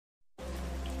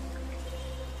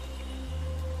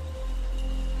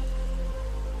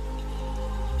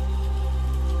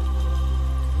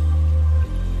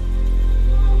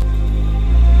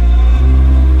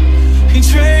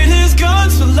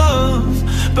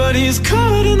but he's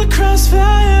caught in the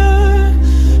crossfire.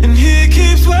 And he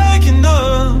keeps waking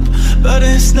up, but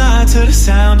it's not to the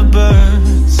sound of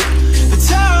birds. The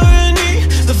tyranny,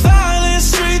 the violent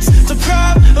streets,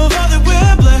 deprived of all that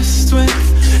we're blessed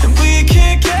with, and we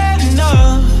can't get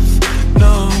enough,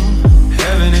 no.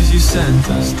 Heaven, if you sent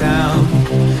us down,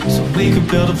 so we could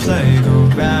build a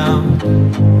playground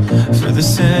for the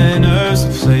sinners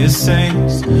who play as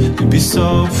saints. You'd be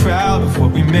so proud of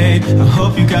what we made. I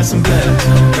hope you got some beds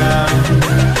around,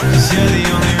 'cause you're the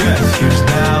only refuge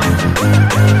now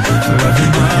for every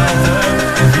mother,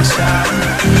 every child,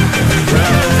 every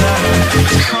brother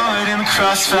who's caught in the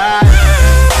crossfire.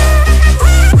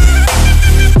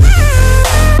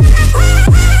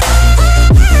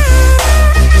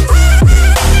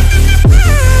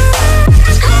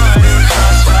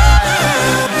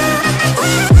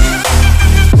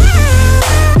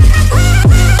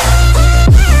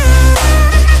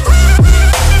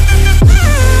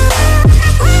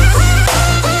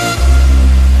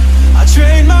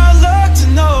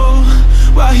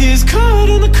 He's caught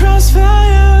in the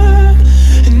crossfire,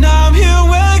 and I'm here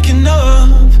waking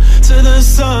up to the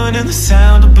sun and the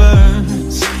sound of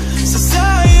birds.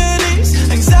 Society's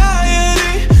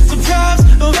anxiety deprives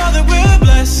of all that we're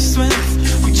blessed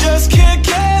with. We just can't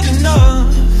get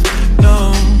enough,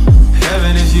 no.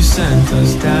 Heaven, if you sent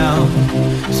us down,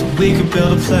 so we could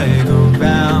build a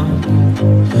playground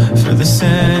for the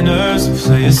sinners who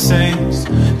play as saints.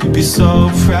 You'd be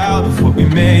so proud of what we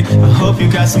made. I hope you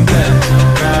got some beds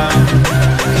around,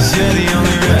 'cause you're the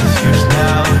only refuge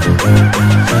now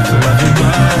for every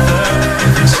mother,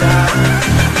 every child,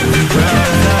 every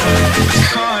brother who's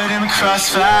caught in the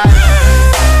crossfire.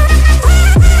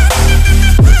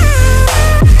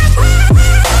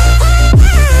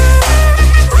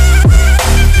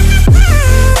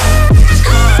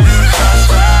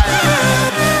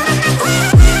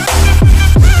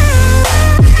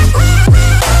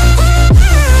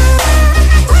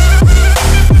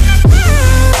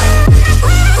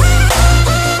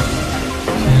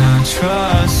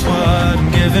 Trust what I'm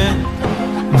giving.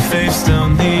 My faith still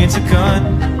needs a gun.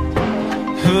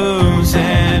 Whose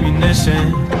ammunition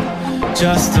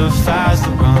justifies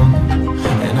the wrong?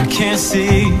 And I can't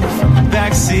see from the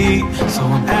backseat, so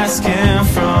I'm asking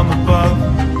from above.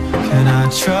 Can I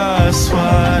trust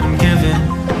what I'm giving,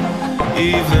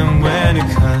 even when it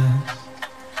cuts?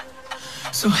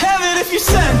 So heaven, if you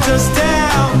sent us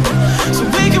down, so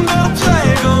we can build a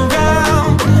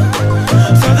playground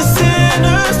for the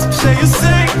sinners to play as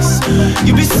saints.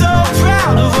 You'd be so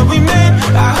proud of what we made.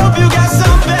 I